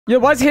Yo,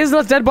 why is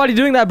Hazelnut's dead body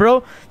doing that,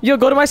 bro? Yo,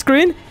 go to my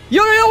screen.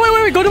 Yo,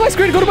 wait, go to my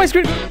screen, go to my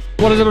screen.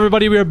 What is up,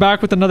 everybody? We are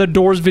back with another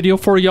Doors video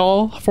for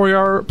y'all, for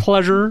your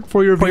pleasure,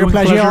 for your viewing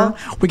pleasure.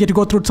 We get to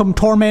go through some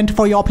torment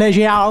for your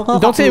pleasure.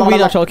 Don't say we,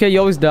 Nachal, okay? You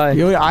always die.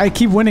 Yo, I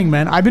keep winning,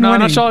 man. I've been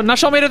winning.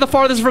 Nachal made it the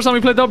farthest the first time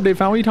we played the update,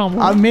 fam. What are you talking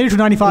about? I made it to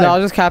 95. No, I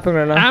was just capping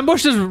right now.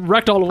 Ambush just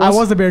wrecked all of us. I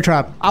was the bear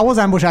trap. I was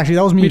ambush, actually.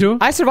 That was me. Me too.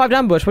 I survived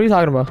ambush. What are you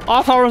talking about?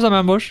 Off hours of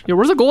ambush. Yo,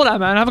 where's the gold at,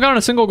 man? I haven't gotten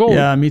a single gold.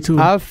 Yeah, me too.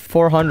 I have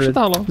 400.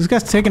 This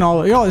guy's taking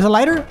all. Yo, is a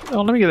lighter?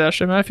 Oh, let me get that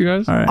shit, man, for you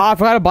guys. All right. Oh, I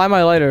forgot to buy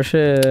my lighter.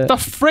 Shit. The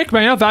frick,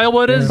 man? You know how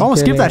valuable it is? I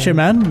almost skipped that shit,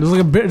 man. There's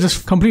like a bit,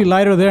 just complete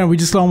lighter there, and we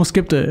just almost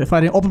skipped it. If I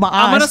didn't open my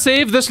eyes. I'm gonna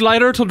save this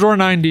lighter till drawer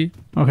 90.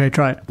 Okay,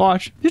 try it.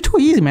 Watch. You're too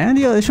easy, man.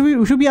 Yeah,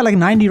 we should be at like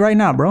 90 right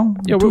now, bro.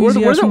 Yeah, where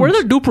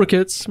the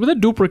duplicates? Where the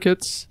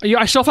duplicates? Yeah,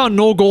 I still found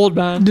no gold,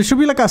 man. There should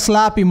be like a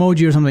slap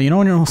emoji or something. You know,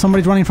 when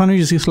somebody's running in front of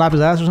you, just slap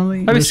his ass or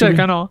something. That'd be sick,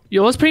 I know.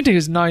 Yo, this painting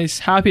is nice.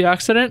 Happy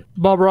accident,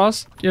 Bob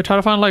Ross. Yeah, try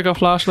to find like a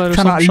flashlight or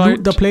something. Trying to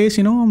loot the place,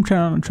 you know. I'm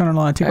trying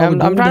to take all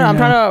the I'm trying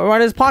to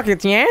run his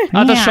pockets, yeah.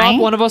 At the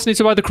shop, one of us needs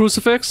to buy the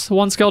crucifix,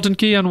 one skeleton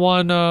key, and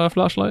one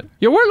flashlight.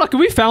 Yeah, we're lucky.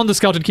 We found the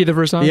skeleton key the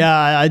first time.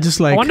 Yeah, I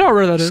just like. I wonder how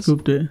rare that is.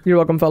 Scooped it. You're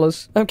welcome,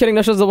 fellas. I'm kidding.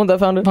 That's just the one that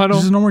found it. I know.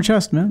 There's no more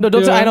chest, man. No,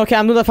 don't say I know. Okay,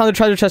 I'm the one that found the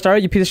treasure chest. All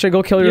right, you piece of shit.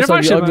 Go kill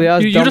yourself. You ugly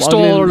ass. You just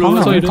stole or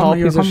tall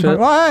piece of shit.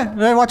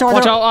 Watch out!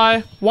 Watch out!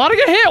 I want to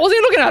get hit. I wasn't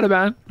even looking at it,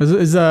 man.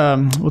 Is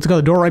what's it called?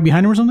 The door right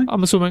behind him or something?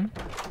 I'm assuming.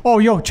 Oh,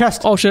 yo,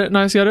 chest. Oh shit!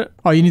 Nice, get it.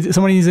 Oh,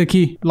 somebody needs a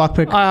key.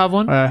 Lockpick. I have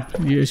one.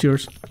 It's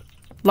yours.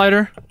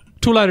 Lighter.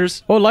 2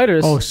 lighters. Oh,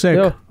 lighters. Oh, sick.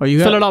 Yo. Oh, you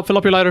got Fill it up. Fill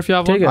up your lighter if you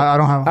have one. Take it. I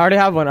don't have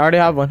one. I already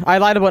have one. I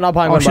lighted one up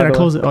behind one. Oh shit! I by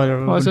closed it.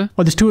 What is it?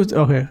 Oh, there's 2.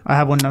 Okay, I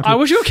have one now. Too. I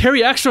wish you would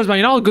carry extras, man.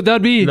 You know how good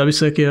that'd be. That'd be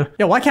sick, yeah.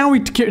 Yeah, why can't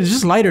we? It's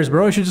just lighters,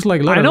 bro. It should just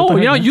like. I know.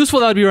 You know how useful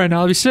that'd be right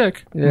now. That'd be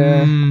sick.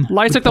 Yeah.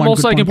 Light's like the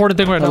most important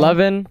thing right now.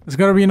 11. There's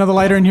gotta be another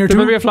lighter in here There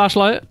too. may be a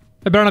flashlight.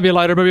 It better not be a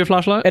lighter. Maybe a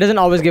flashlight. It doesn't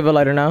always give a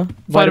lighter now.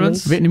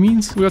 Vitamins.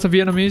 Vietnamese. We got some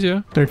Vietnamese,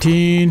 yeah.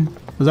 13.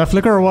 Was that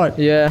flicker or what?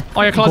 Yeah.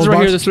 Oh yeah, closet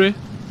right here. There's 3.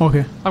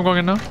 Okay. I'm going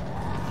in now.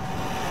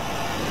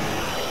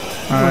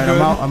 Alright,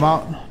 I'm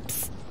out.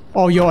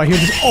 Oh, yo, I hear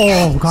this.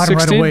 Oh, got him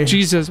right away.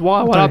 Jesus,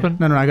 what happened?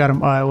 No, I got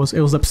him.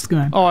 It was up.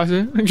 Oh, I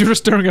see. You're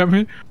just staring at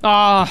me.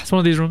 It's one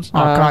of these rooms. Oh,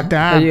 god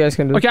damn. You guys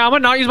can do. Okay, I'm gonna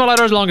not use my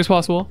lighter as long as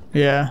possible.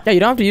 Yeah. Yeah, you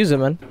don't have to use it,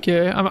 man.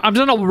 Okay, I'm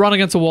just gonna run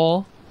against a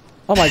wall.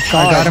 Oh my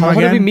god. I got him How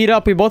again. did we meet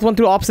up? We both went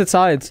through opposite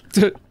sides.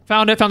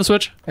 Found the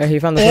switch. Yeah, he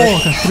found the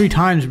switch. Oh, 3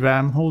 times,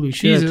 bam. Holy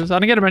shit. Jesus, I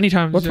didn't get him any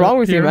times. What's wrong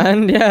with you,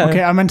 man? Yeah.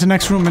 Okay, I'm into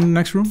next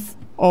room.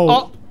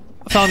 Oh.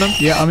 Found him.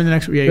 Yeah, I'm in the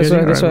next room. Yeah,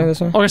 this way.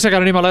 Okay, so I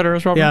gotta need my lighter.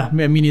 Yeah,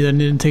 me neither.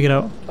 Didn't take it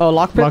out. Oh,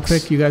 lockpick.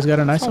 Lockpick. You guys got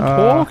a nice. I'm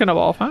talking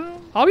about, fam.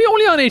 I'll be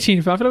only on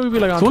 18, fam. I feel like we'll be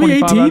like on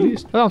 25 at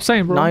least. That's what I'm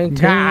saying, bro.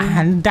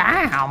 19.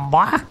 Damn,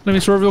 boy. Let me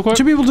swerve real quick.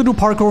 Should be able to do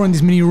parkour in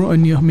these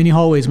mini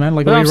hallways, man.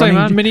 Like that's what I'm saying,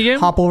 running, man. Mini game.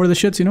 Hop over the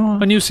shits, you know.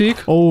 A new seek.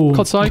 Oh,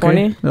 called Psych.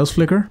 20. That was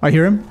flicker. I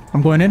hear him.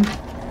 I'm going in.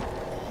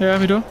 Yeah,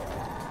 me too.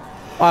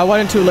 Oh, I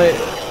went in too late.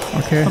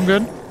 Okay. I'm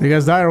good. You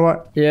guys die or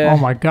what? Yeah. Oh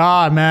my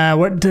god, man.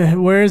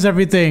 Where is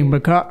everything?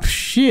 Because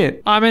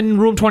shit. I'm in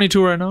room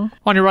 22 right now.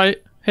 On your right.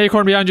 Hey,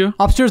 Acorn behind you.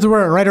 Upstairs to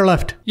where? Right or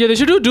left? Yeah, they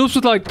should do dupes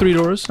with like 3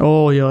 doors.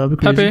 Oh, yeah, that'd be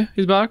crazy. Pepe,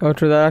 he's back. Oh,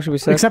 true. That actually be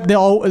sick. Except they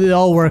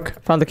all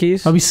work. Found the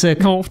keys. That'd be sick.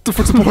 No, what the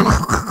fuck's the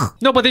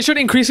point? No, but they should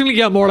increasingly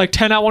get more, like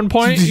 10 at one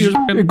point.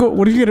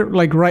 What if you get it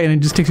like right and it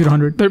just takes you to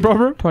 100? Hey,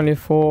 brother.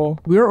 24.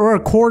 We're a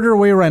quarter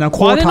away right now.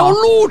 Why they no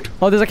loot?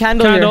 Oh, there's a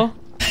candle here.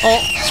 Oh,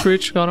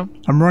 Screech, got him.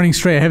 I'm running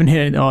straight. I haven't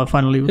hit it. Oh,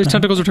 finally. His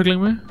tentacles are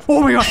tickling me.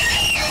 Oh my god.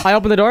 I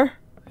opened the door.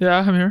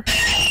 Yeah, I'm here.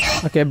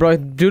 Okay, bro.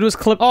 Dude was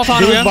clipped. Oh,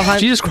 dude was behind.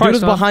 Jesus Christ, Dude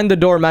was behind the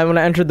door, man. When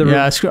I entered the room.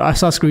 Yeah, I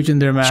saw Screech in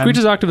there, man. Screech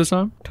is active this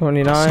time.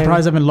 29.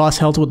 Surprised I haven't lost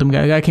health with them.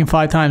 Guy came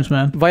 5 times,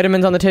 man.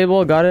 Vitamins on the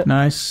table. Got it.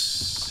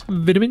 Nice.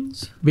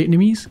 Vitamins.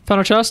 Vietnamese.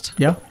 Found a chest.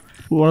 Yeah.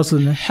 What else is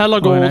in there? Hella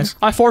gold. Nice.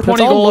 I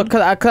 420 gold.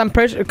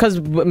 Because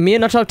me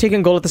and Nachal have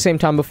taken gold at the same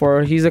time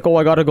before. He's like, oh,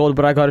 I got a gold,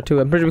 but I got it too.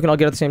 I'm pretty sure we can all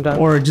get it at the same time.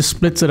 Or it just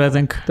splits it, I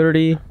think.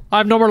 30. I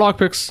have no more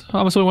lockpicks.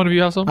 I'm assuming one of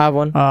you has some. I have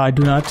one. I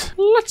do not.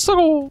 Let's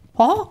go.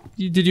 Huh?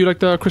 Did you like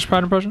the Chris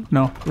Pratt impression?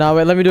 No. Nah,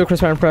 wait. Let me do a Chris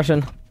Pratt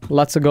impression.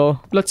 Let's go.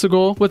 Let's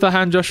go with a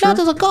hand gesture.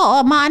 Let's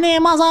go. My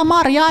name is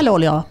Mario.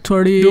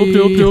 30.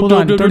 Doop, Hold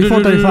on.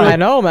 34, 35. I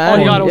know, man.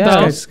 Oh, you got it with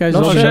that. This guy's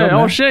No all shit. set up,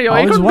 man. Oh shit, yo.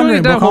 I was Acorn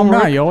wondering, doing but calm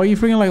homework. down, yo. You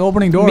freaking like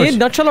opening doors. Me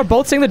and Nachal are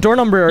both saying the door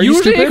number. Are you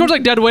Usually stupid? Acorn's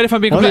like dead weight if I'm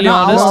being completely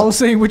I honest. was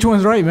saying which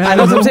one's right, man. I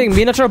know what I'm saying.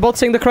 Me and Nachal are both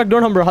saying the correct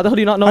door number. How the hell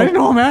do you not know? I didn't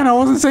know, man. I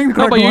wasn't saying the No,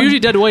 correct but you're one. usually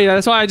dead weight.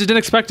 That's why I just didn't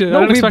expect it. I No,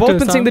 didn't we've expect both it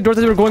been saying the doors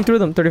as we were going through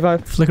them.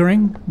 35.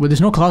 Flickering? Well,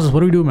 there's no closets.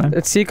 What do we do, man?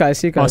 It's see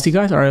guys. Oh, see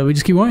guys? Alright, we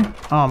just keep going?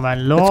 Oh,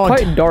 man, lord.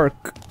 It's quite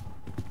dark.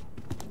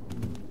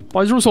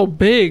 Why is this room so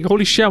big?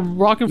 Holy shit, I'm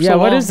rocking for so Yeah,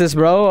 long. what is this,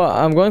 bro?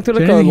 I'm going through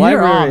like a Anything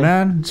here? library. Oh,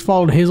 man. Just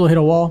followed Hazel, hit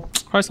a wall.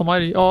 Christ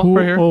almighty. Oh, Ooh,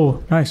 right here.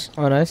 Oh, nice.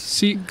 Oh, nice.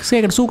 See.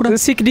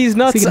 Seek these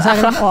nuts.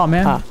 Oh,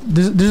 man.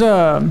 There's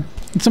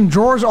some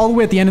drawers all the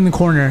way at the end in the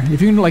corner. If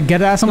you can, like, get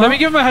that somehow. Let me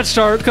give him a head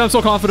start because I'm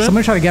so confident.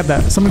 Somebody try to get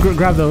that. Somebody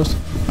grab those.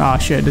 Ah,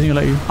 shit. Doesn't even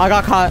let you. I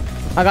got caught.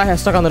 I got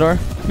stuck on the door.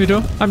 Me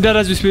too. I'm dead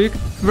as we speak.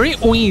 Very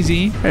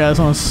easy. Yeah, this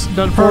one's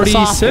Done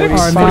 46.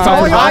 Alright,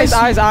 45. Eyes.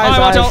 Alright,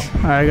 watch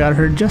out. I got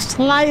her just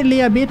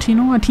slightly a bit, you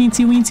know, a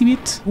teensy weensy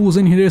bit. Who's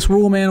in this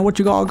room, man? What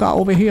you got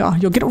over here?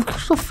 Yo, get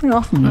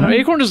off me, man.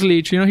 Acorn is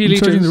leech. You know, he I'm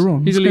searching leeches. the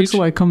room. He's a This leech. guy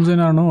like comes in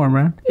out of nowhere,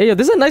 man. Hey, yo,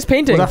 this is a nice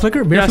painting. Was that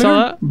flicker? Bear Yeah, I saw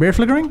flickering? that. Bear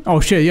flickering? Oh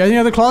shit! You in the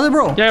other closet,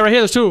 bro? Yeah, right here.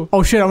 There's two.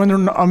 Oh shit! I'm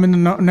in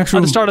the next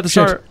room. At the Shit,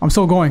 start. I'm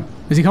still going.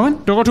 Is he coming?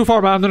 Don't go too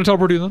far, man. I'm gonna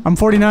teleport you then. I'm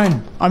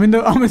 49. I'm in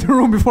the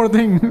room before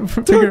thing.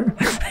 Figure.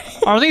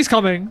 I don't think he's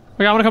coming.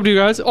 Okay, I'm gonna come to you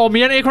guys. Oh,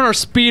 me and Acorn are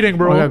speeding,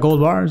 bro. Oh, I got gold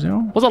bars, you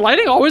know. Was the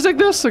lighting always like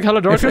this? Like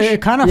hella dark?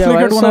 It kind of Yeah,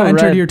 flickered why when it's I so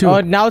entered red? here too.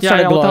 Oh, now it's Yeah,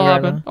 starting to what glow the hell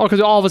right happened? now. Oh, because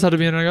all of us had to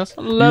be in, I guess.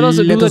 Let us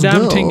do the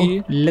damn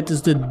thingy. Let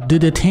us do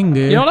the thing.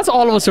 You know, let's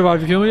all of us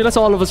survive, you feel me? Let's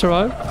all of us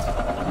survive.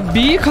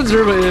 Be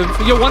conservative.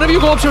 Yo, one of you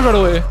go upstairs right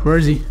away. Where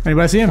is he?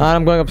 Anybody see him?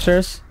 I'm going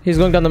upstairs. He's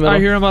going down the middle. I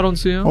hear him, I don't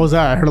see him. What was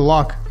that? I heard a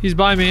lock. He's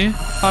by me.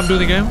 I'm doing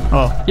the game.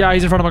 Oh. Yeah,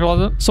 he's in front of my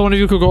closet. So one of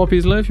you could go up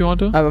easily if you want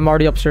to. I'm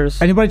already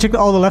upstairs. Anybody check the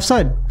left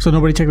side? So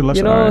nobody checked the left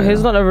You side. know, Alright,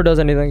 Hazelnut never does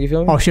anything. You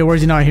feel me? Oh shit! Where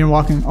is he now? I hear him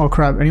walking. Oh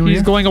crap! Anyone He's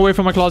here? going away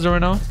from my closet right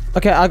now.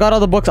 Okay, I got all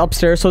the books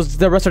upstairs, so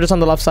the rest are just on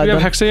the left side. Do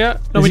we have then. Hexa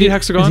yet? No, Is we he- need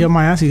Is he Hexagon. up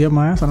my ass? Is he up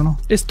my ass? I don't know.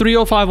 It's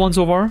 3051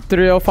 so far.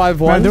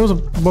 3051. Man, there was a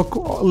book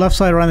left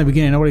side around the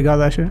beginning. Nobody got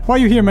that shit. Why are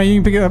you here, man? You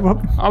can pick it up.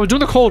 I was doing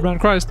the cold, man.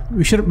 Christ.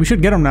 We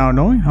should get him now,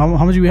 don't we? How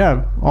much do we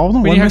have? All of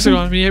them? We One need missing?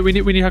 Hexagon. We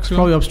need Hexagon.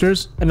 Probably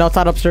upstairs. And now it's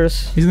not upstairs.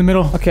 He's in the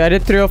middle. Okay, I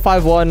did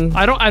 3051.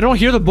 I don't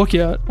hear the book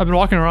yet. I've been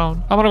walking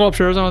around. I'm gonna go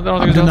upstairs. I don't think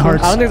I'm it's doing the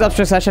downstairs. hearts. I don't think it's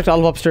upstairs. I checked all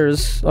of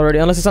upstairs already,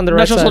 unless it's on the right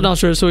National's still side.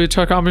 downstairs, so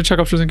I'm gonna check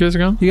upstairs in case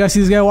again. You guys see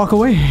this guy walk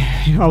away?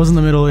 I was in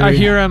the middle. I area.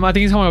 hear him. I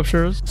think he's coming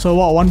upstairs. So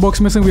what? One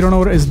book's missing. We don't know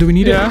what it is. Do we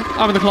need it? Yeah,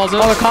 I'm in the closet.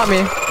 Oh, it caught me.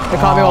 It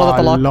caught me while I was at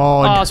the lock.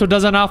 Lord. So it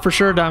does that now for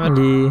sure, damn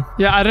it. Yeah.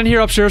 Yeah, I didn't hear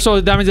upstairs, so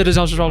that means it is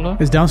downstairs also.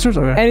 It's downstairs.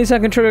 Okay. Any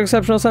sound can trigger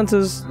exceptional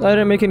senses. I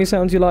didn't make any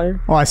sounds, you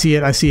liar. Oh, I see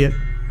it. I see it.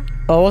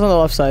 Oh, it was on the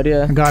left side,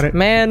 yeah. I got it.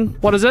 Man,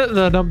 What is it?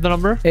 The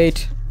number?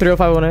 8.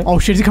 30518. Oh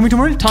shit! Is he coming to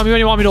me? Tell me when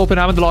you want me to open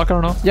it. I'm in the lock. I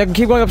don't know. Yeah,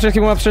 keep going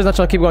upstairs, That's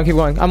all. Keep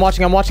going. I'm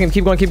watching him.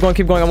 Keep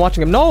going. I'm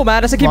watching him. No,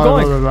 man, I said keep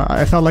going.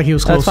 I felt like he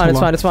was close.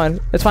 That's fine.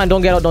 It's fine.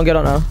 Don't get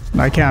out now.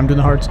 I can't. I'm doing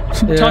the hearts.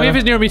 Yeah. Tell me if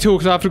he's near me too,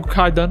 because I have to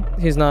hide then.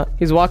 He's not.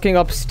 He's walking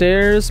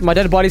upstairs. My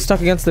dead body's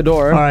stuck against the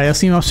door. All right, I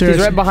see him upstairs.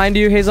 He's right behind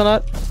you,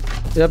 Hazelnut.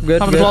 Yep,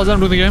 good. I'm in the closet. I'm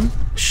doing the game.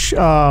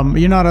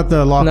 You're not at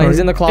the locker. No, he's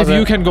in the closet. If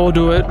you can go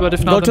do it, but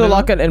if not, Go to the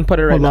lock and put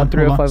it right Hold now. on,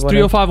 hold on.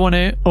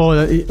 30518. 30518.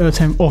 Oh, that's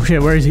him. Oh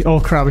shit! Where is he? Oh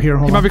crap! Here,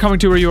 hold He might on. be coming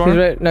to where you He's are.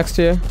 right next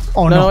to you.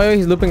 Oh No, no! wait,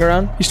 he's looping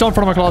around. He's still in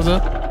front of my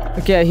closet.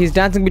 Okay, he's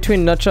dancing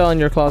between Nutshell and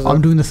your closet.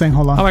 I'm doing the thing.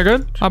 Hold on. Am I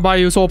good? I'll buy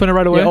you, so open it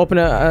right away. Yeah, open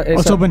it. Oh,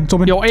 it's ASAP. open. It's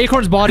open. Yo,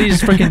 Acorn's body is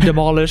freaking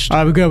demolished.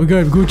 Alright, we're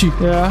good. Gucci.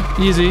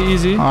 Yeah,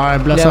 easy. All right,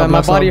 bless Yeah, up. my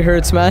Bless body up.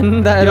 hurts,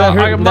 man. That Yeah,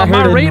 hurt. my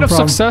hurted. rate of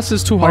problem. success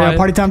is too Oh high. yeah,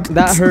 party time.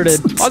 That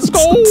hurted. Let's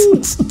go.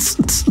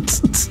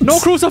 No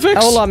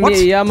crucifix. Hold on, What?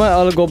 me. Yeah, I'm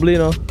a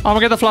goblino. I'm gonna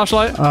get the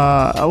flashlight.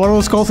 What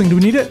was the skull thing? Do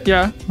we need it?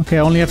 Yeah. Okay,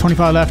 I only have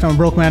 25 left. I'm a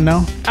broke man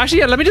now. Actually,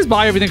 yeah. Let me just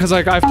buy everything because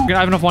like I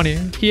have enough money.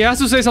 He has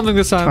to say something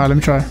this time. All right, let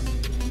me try.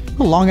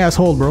 A long ass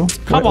hold, bro.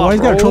 Come Why on,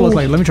 is that troll bro. us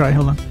like? Let me try.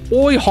 Hold on.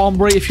 Oi,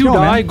 hombre, if you Yo,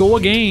 die, man. go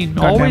again.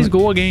 God damn Always it.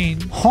 go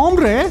again.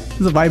 Hombre. This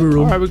is a Viber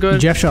room. Alright, we're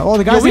good. Jeff shop. Oh,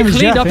 the Yo, guy's we name is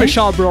cleaned Jeff. up his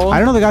shop, bro. I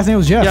don't know the guy's name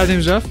was Jeff. Yeah, his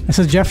name's Jeff. It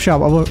says Jeff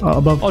shop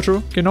above. Oh, true.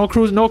 Okay, no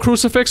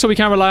crucifix, so we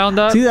can't rely on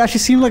that. See, that actually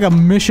seemed like a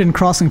mission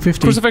crossing 50.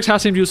 Crucifix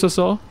has seemed useless,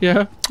 though.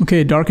 Yeah.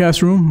 Okay, dark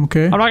ass room.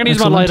 Okay. I'm not gonna use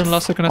my light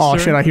unless I can. Oh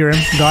shit! I hear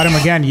him. Got him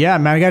again. Yeah,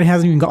 man. The guy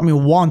hasn't even got me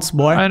once,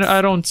 boy.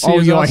 I don't see. Oh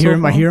his yo, I ass hear so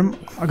him. far. I hear him.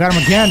 I got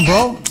him again,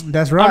 bro.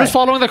 That's right. I'm just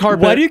following the carpet.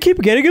 Why do you keep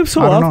getting him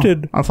so I don't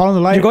often? know. I'm following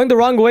the light. You're going the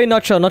wrong way,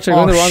 Nutshell. You're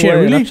going the wrong shit,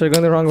 way. really? Nutshell, you're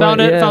going the wrong Found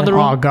way. it, Yeah. found the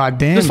room. Oh god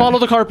damn. Just follow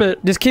the carpet.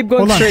 Just keep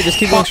going Hold on. straight. Just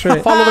keep going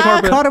straight. Follow the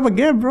carpet. Caught him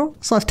again, bro.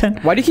 Slash 10.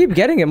 Why do you keep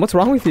getting him? What's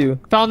wrong with you?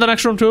 Found the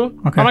next room too.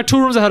 Okay. I'm like 2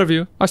 rooms ahead of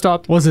you. I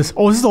stopped. What's this?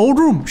 Oh, this is the old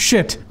room.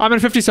 Shit. I'm in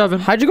 57.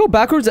 How'd you go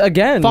backwards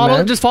again,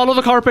 man? Just follow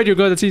the carpet. You're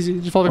good. It's easy.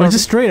 Just follow the Oh, it's carpet.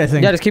 just straight, I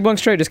think. Yeah, just keep going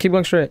straight. Just keep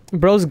going straight.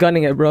 Bro's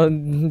gunning it, bro.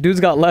 Dude's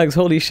got legs.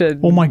 Holy shit.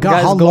 Oh my god,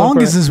 Guy's how going long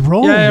for is it. this,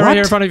 bro? Yeah, what? right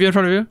here in front of you. In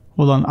front of you.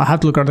 Hold on, I have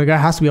to look at the guy.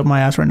 Has to be up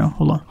my ass right now.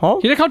 Hold on. Huh?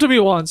 He didn't come to me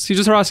once. He's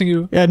just harassing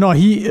you. Yeah, no,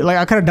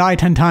 I could have died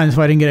 10 times if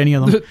I didn't get any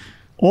of them.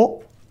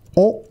 Oh.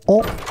 What?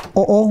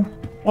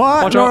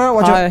 Watch No, out.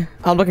 watch out. Hi.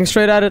 I'm looking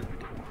straight at it.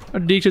 I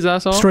deked his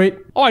ass off. Straight.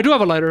 Oh, I do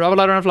have a lighter. I have a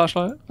lighter and a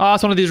flashlight.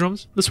 It's one of these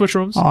rooms. The switch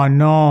rooms. Oh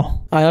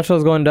no.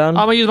 Nutshell's going down.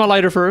 I'm gonna use my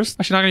lighter first.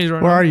 Actually, not gonna use it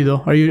right Where now. are you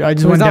though? Are you? I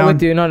just Who's went not down.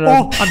 with you? No.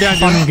 Oh, I'm behind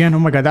found you. him again. Oh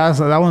my god, that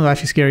one was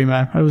actually scary,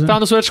 man. I was.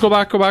 Found the switch. Go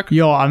back. Go back.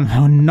 Yo,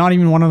 I'm not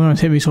even one of them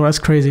has hit me, so that's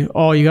crazy.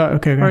 Oh, you got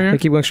okay. Right Okay. here. Yeah,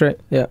 keep going straight.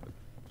 Yeah.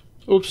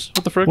 Oops.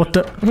 What the frick? What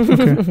the?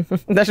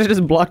 Okay. That shit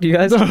just blocked you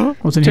guys.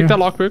 What's in Take here? that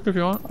lockpick if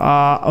you want.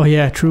 Oh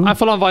yeah, true. I'm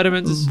full on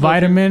vitamins.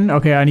 Vitamin.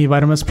 Okay, I need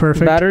vitamins.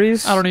 Perfect.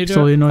 Batteries? I don't need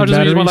So it. you know I just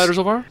use my batteries? lighter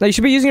so far. No, you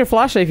should be using your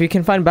flashlight if you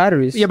can find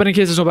batteries. Yeah, but in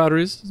case there's no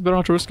batteries, it's better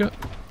not to risk it.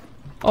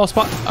 Oh,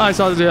 spot. I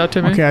saw that,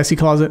 Timmy. Okay, I see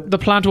closet. The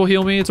plant will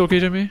heal me. It's okay,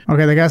 Timmy.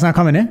 Okay, the guy's not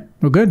coming in.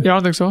 We're good. Yeah, I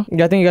don't think so.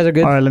 Yeah, I think you guys are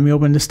good. All right, let me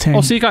open this tank. Oh,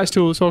 see guys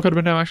too, so it could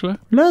have been him actually.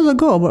 Let's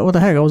go. What the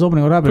heck? I was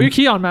opening. What Put your happened?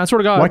 key on, man. Swear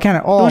to God. Why can't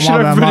I? Oh, Don't shit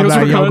my on bad. My videos,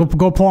 bad. we're Yo, good.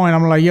 go point.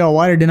 I'm like, yo,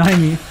 why did they deny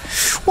me?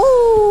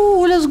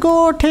 Woo! let's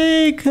go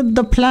take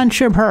the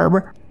planship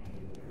herb.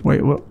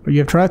 Wait, what? You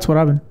have Tourette's? What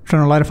happened?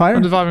 Trying to light a fire?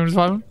 I'm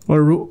surviving.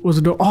 What was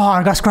the door? Oh,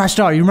 I got scratched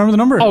out. You remember the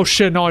number? Oh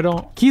shit, no I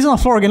don't. Keys on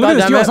the floor again. Look God at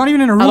this. damn Yo, it. it's not even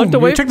in a room. I looked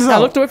away. Check this out. I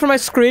looked away from my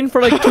screen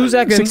for like 2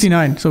 seconds.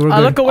 69, so we're good. I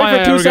look away Oh, for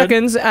yeah, 2 we're good.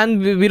 seconds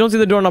and we don't see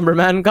the door number,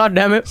 man. God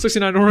damn it.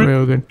 69, don't worry.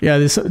 We're good. Yeah,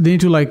 they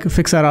need to like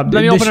fix that up.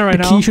 Let me open it right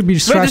the now. key should be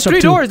Wait, there's scratched up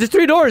 3 too. doors. There's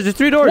 3 doors. There's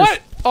 3 doors. What?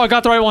 Oh, I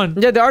got the right one.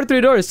 Yeah, there are 3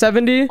 doors.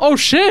 70. Oh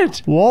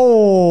shit.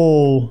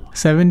 Whoa.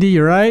 70,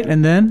 you're right.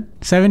 And then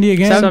 70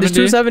 again. There's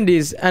 2 70.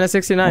 70s and a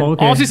 69. Oh,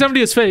 okay. Obviously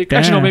 70 is fake.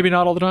 Actually, no, Damn. maybe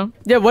not all the time.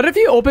 Yeah, what if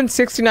you open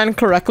 69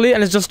 correctly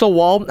and it's just a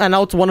wall and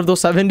now it's one of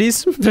those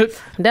 70s?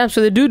 Damn, so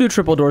they do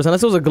triple doors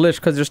unless it was a glitch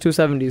because there's 2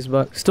 70s,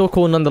 but still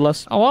cool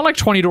nonetheless. I want like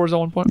 20 doors at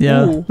one point.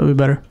 Yeah, Ooh. that'll be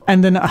better.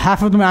 And then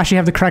half of them actually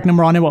have the correct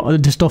number on it,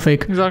 but they're still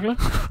fake. Exactly.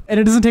 And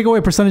it doesn't take away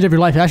a percentage of your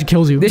life. It actually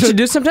kills you. They should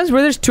do sometimes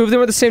where there's 2 of them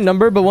with the same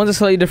number, but one's a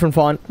slightly different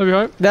font. That'd be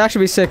right. That'd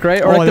actually be sick,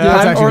 right? Oh, that's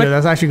pan- actually good.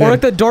 That's actually Or good.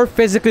 like the door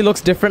physically looks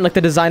different, like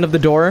the design of the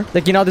door.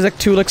 Like, you know, there's like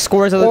 2 like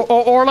squares. Of the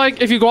Or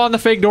like if you go on the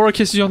fake door, it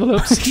kisses you on the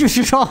lips.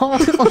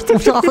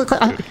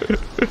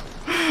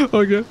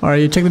 Okay. All right,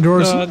 you check the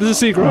drawers. This is a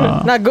secret.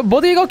 Nah,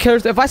 both of you go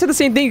killers. If I said the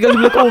same thing, you guys would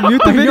be like, oh,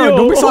 mute the video. Yo,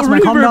 don't be sus, oh,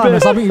 man. Calm reverb down. it.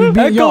 Stop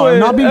being, yo,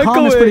 not being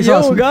calm is pretty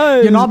sus. Yo,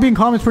 guys. You're not being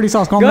calm is pretty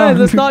sus. Calm Guys, down.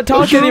 let's not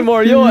talk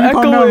anymore. Yo, You calm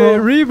echo down, it.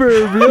 bro.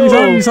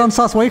 Reverb, You sound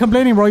sus. Why are you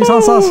complaining, bro? You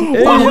sound sus.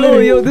 Hey, Stop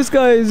complaining. yo, this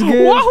guy is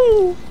gay.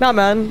 Wahoo! Nah,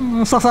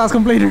 man. Sus ass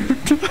complainer.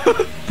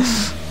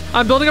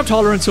 I'm building up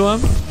tolerance to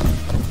him.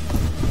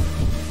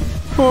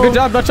 Good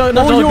job, not Oh,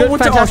 good. yo,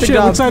 what's Fantastic shit,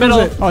 job. what side Middle.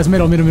 is it? Oh, it's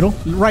middle.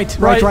 Right.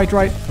 Left.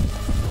 Right.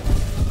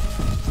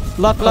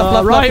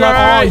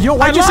 Oh, yo,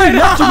 why'd you say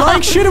left? You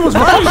lying shit, it was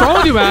What's right. wrong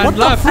with you, man? What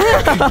the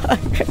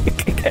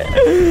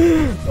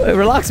frick?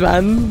 Relax,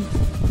 man.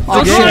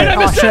 Oh, That's right, I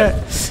missed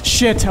shit.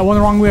 Shit, I went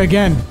the wrong way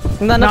again.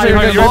 Nah, Nah, you're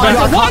right, you're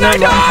right. Why'd I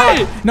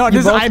die? No,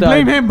 You both I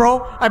blame died. him,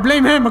 bro. I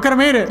blame him. I could have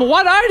made it. But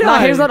why'd I die? Nah,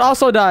 Hazelnut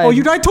also died. Oh,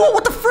 you died too?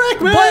 What the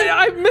frick, man? But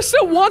I missed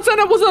it once and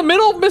I was in the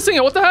middle of missing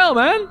it. What the hell,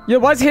 man? Yo,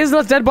 why is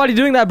Hazelnut's dead body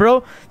doing that,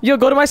 bro? Yo,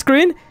 go to my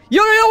screen.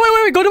 Yo,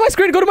 wait. Go to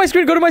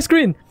my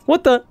screen.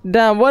 What the?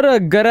 Damn, what a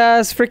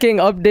good-ass freaking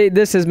update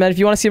this is, man. If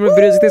you want to see more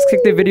videos like this,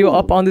 click the video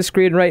up on the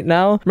screen right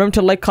now. Remember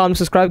to like, comment,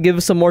 subscribe, give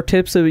us some more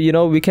tips so, you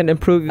know, we can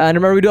improve. And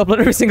remember, we do upload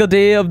every single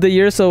day of the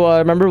year, so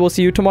remember, we'll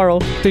see you tomorrow.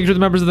 Thank you to the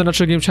members of the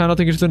Nutshell Game channel.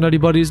 Thank you to the Nutty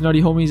Buddies,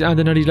 Nutty Homies, and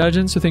the Nutty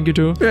Legends. So thank you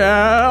too.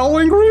 Yeah, I'll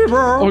agree,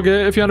 bro.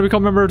 Okay, if you want to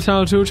become a member of the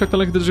channel too, check the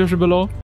link in the description below.